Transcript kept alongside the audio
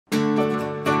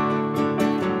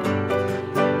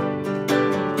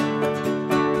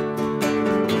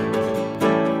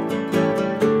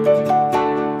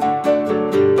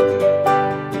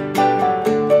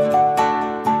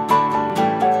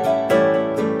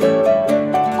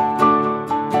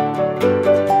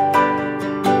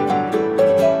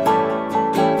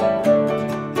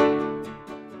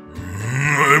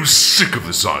sick of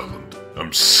this island.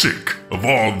 I'm sick of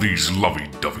all these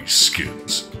lovey-dovey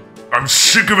skins. I'm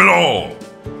sick of it all!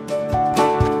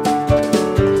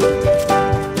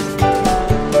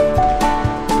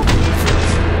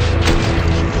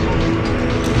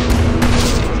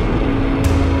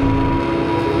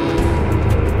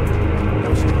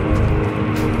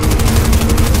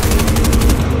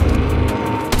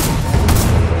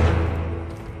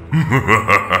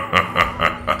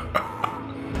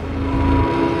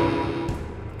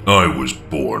 I was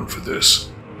born for this.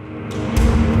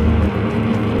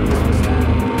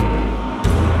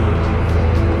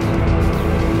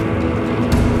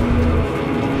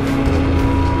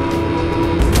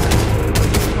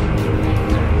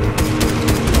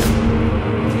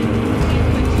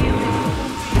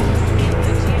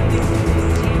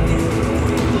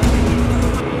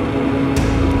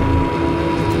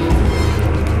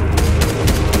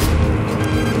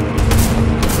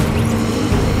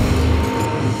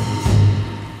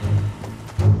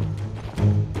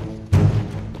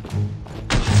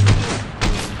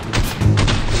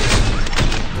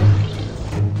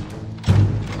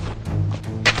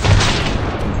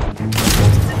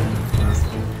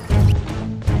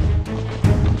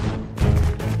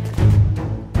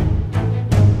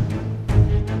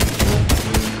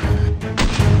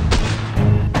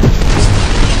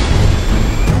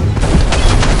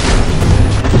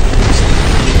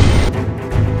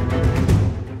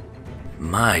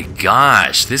 My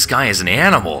gosh, this guy is an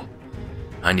animal.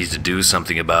 I need to do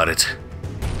something about it.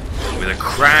 With a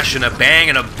crash and a bang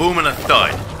and a boom and a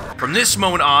thud. From this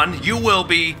moment on, you will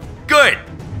be good.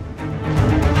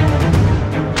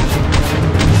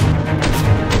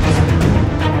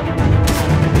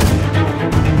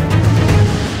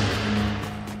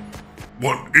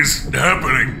 What is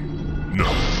happening?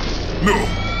 No. No.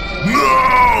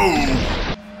 No!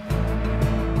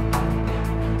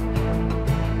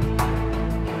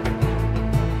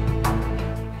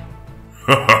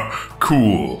 Haha,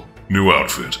 cool. New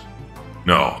outfit.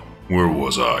 Now, where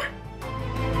was I?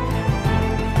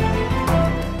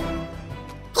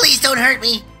 Please don't hurt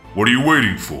me. What are you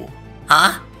waiting for?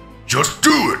 Huh? Just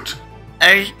do it!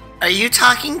 Are you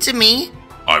talking to me?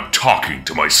 I'm talking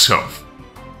to myself.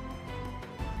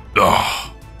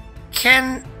 Ugh.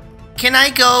 Can I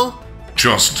go?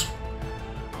 Just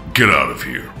get out of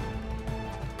here.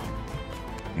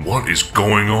 What is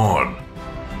going on?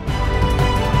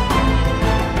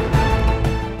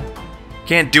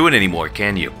 Can't do it anymore,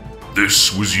 can you?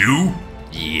 This was you?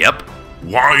 Yep.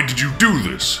 Why did you do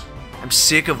this? I'm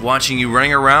sick of watching you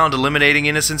running around eliminating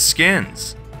innocent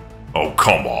skins. Oh,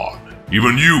 come on.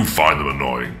 Even you find them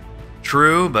annoying.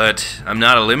 True, but I'm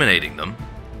not eliminating them.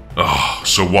 Ugh,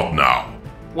 so what now?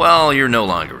 Well, you're no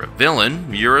longer a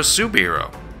villain, you're a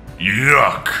superhero.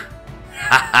 Yuck.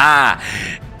 Haha!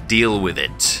 Deal with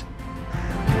it.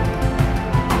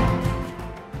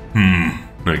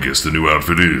 I guess the new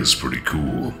outfit is pretty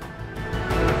cool.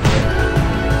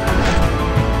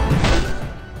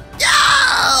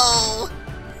 No!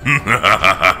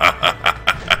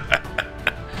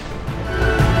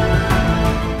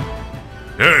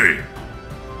 Hey!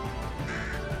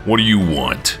 What do you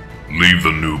want? Leave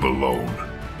the noob alone.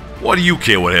 What do you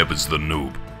care what happens to the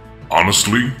noob?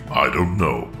 Honestly, I don't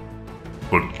know.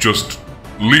 But just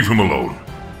leave him alone.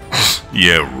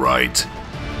 Yeah, right.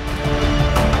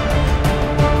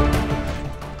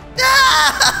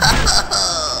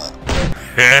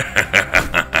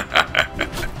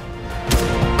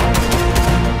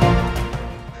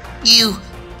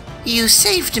 You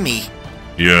saved me.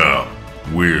 Yeah,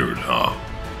 weird, huh?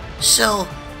 So,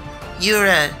 you're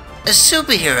a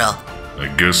superhero. I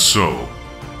guess so.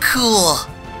 Cool.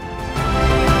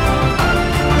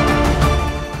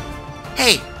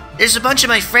 Hey, there's a bunch of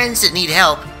my friends that need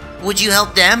help. Would you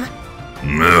help them?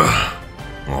 Ugh.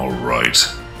 All right.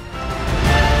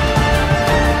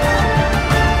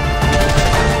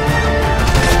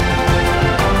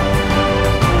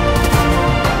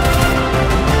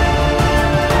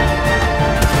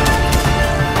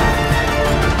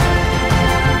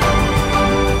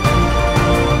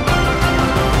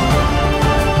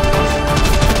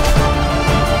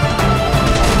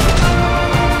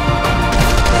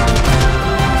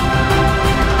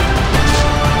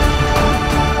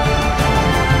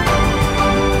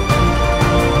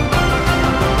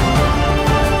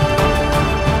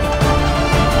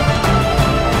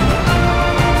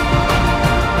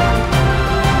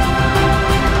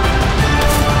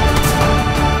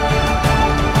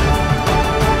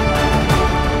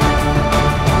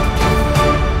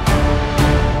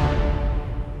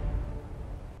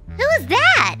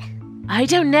 I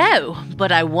don't know,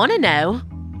 but I want to know.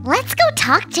 Let's go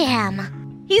talk to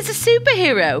him. He's a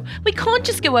superhero. We can't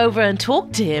just go over and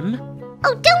talk to him.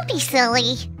 Oh, don't be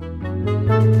silly.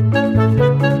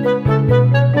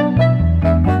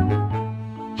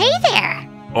 Hey there.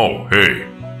 Oh, hey.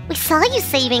 We saw you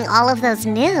saving all of those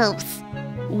noobs.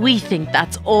 We think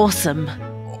that's awesome.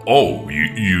 Oh,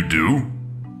 you do?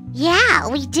 Yeah,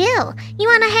 we do. You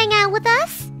want to hang out with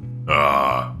us?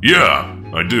 Yeah,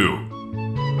 I do.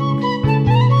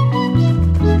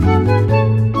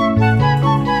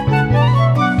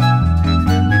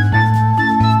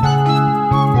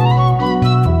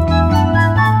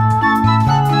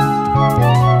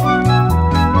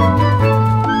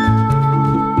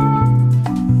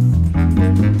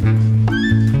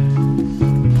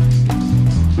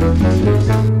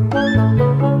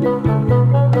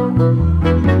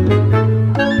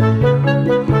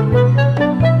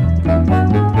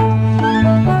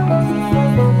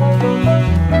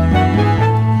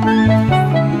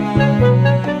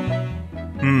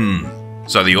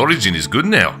 So the origin is good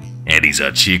now, and he's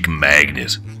a chick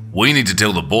magnet. We need to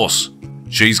tell the boss.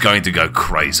 She's going to go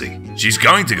crazy. She's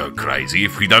going to go crazy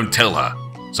if we don't tell her.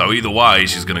 So either way,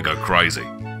 she's going to go crazy.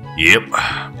 Yep,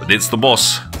 but it's the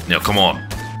boss. Now come on.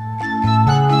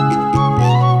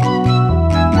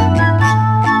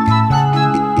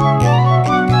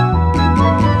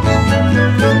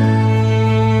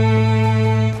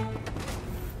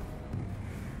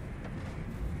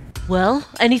 Well,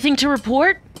 anything to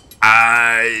report?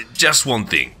 Just one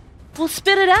thing. Well,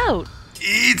 spit it out.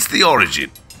 It's the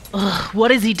origin. Ugh, what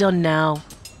has he done now?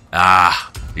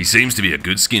 He seems to be a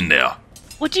good skin now.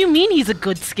 What do you mean he's a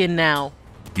good skin now?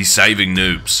 He's saving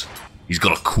noobs. He's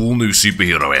got a cool new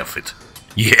superhero outfit.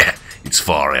 Yeah, it's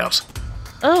far out.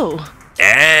 Oh.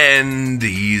 And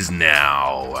he's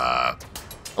now,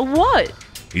 What?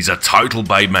 he's a total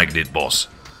babe magnet boss.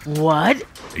 What?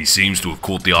 He seems to have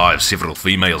caught the eye of several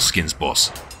female skins,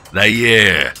 boss.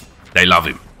 They love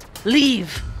him.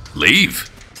 Leave. Leave?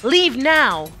 Leave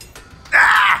now.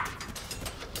 Ah!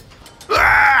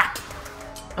 Ah!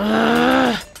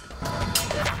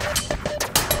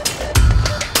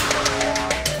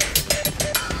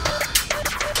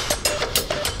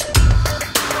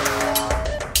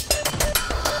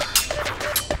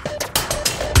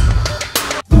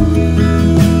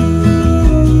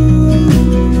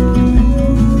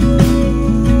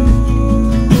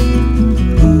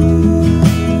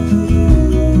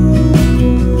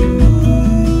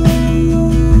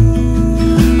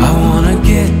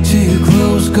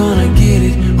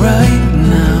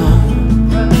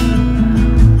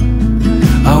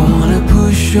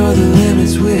 Show the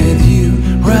limits with you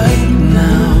right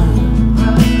now.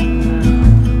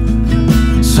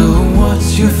 So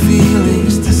what's your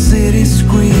feelings? The city's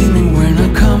screaming, we're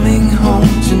not coming home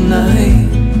tonight.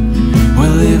 We're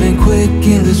living quick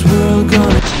in this world,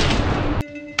 gonna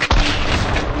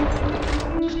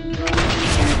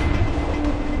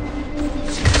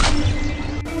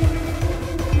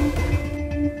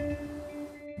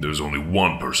There's only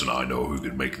one person I know who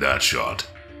could make that shot.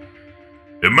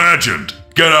 Imagined!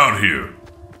 Get out here!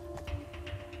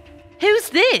 Who's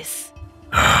this?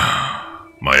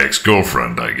 My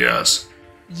ex-girlfriend, I guess.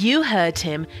 You heard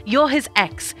him. You're his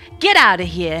ex. Get out of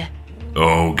here.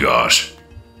 Oh gosh.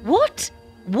 What?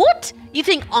 What? You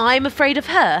think I'm afraid of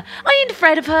her? I ain't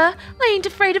afraid of her. I ain't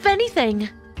afraid of anything.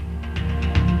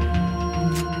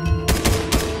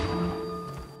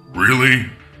 Really?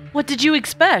 What did you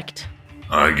expect?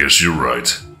 I guess you're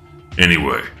right.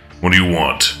 Anyway, what do you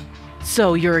want?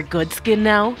 So you're a good skin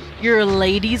now? You're a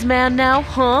ladies' man now,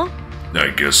 huh?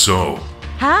 I guess so.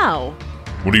 How?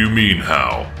 What do you mean,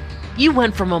 how? You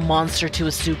went from a monster to a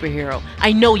superhero.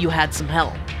 I know you had some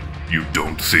help. You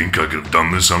don't think I could have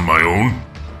done this on my own?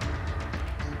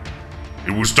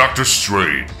 It was Dr.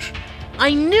 Strange.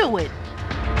 I knew it!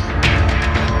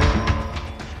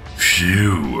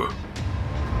 Phew.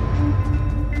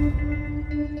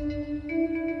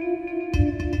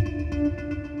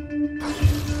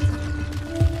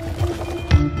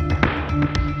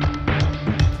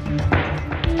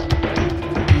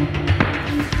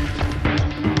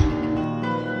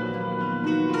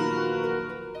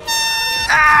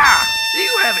 Do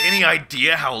you have any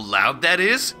idea how loud that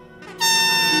is?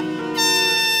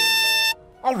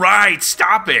 Alright,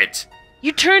 stop it!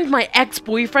 You turned my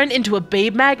ex-boyfriend into a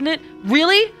babe magnet?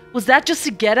 Really? Was that just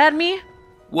to get at me?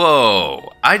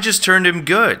 Whoa, I just turned him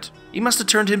good. He must have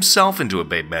turned himself into a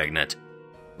babe magnet.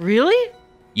 Really?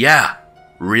 Yeah,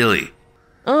 really.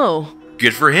 Oh,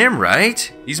 Good for him,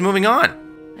 right? He's moving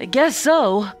on. I guess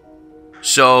so.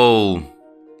 So,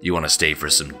 you want to stay for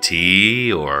some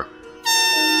tea, or...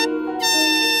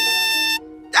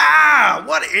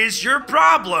 What is your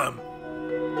problem?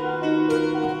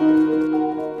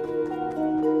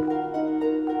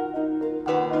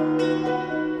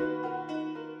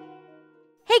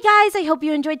 Hey guys, I hope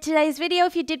you enjoyed today's video.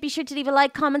 If you did, be sure to leave a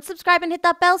like, comment, subscribe, and hit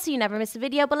that bell so you never miss a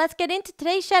video. But let's get into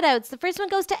today's shoutouts. The first one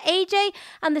goes to AJ,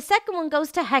 and the second one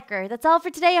goes to Hecker. That's all for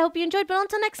today. I hope you enjoyed, but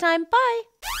until next time,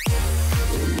 bye!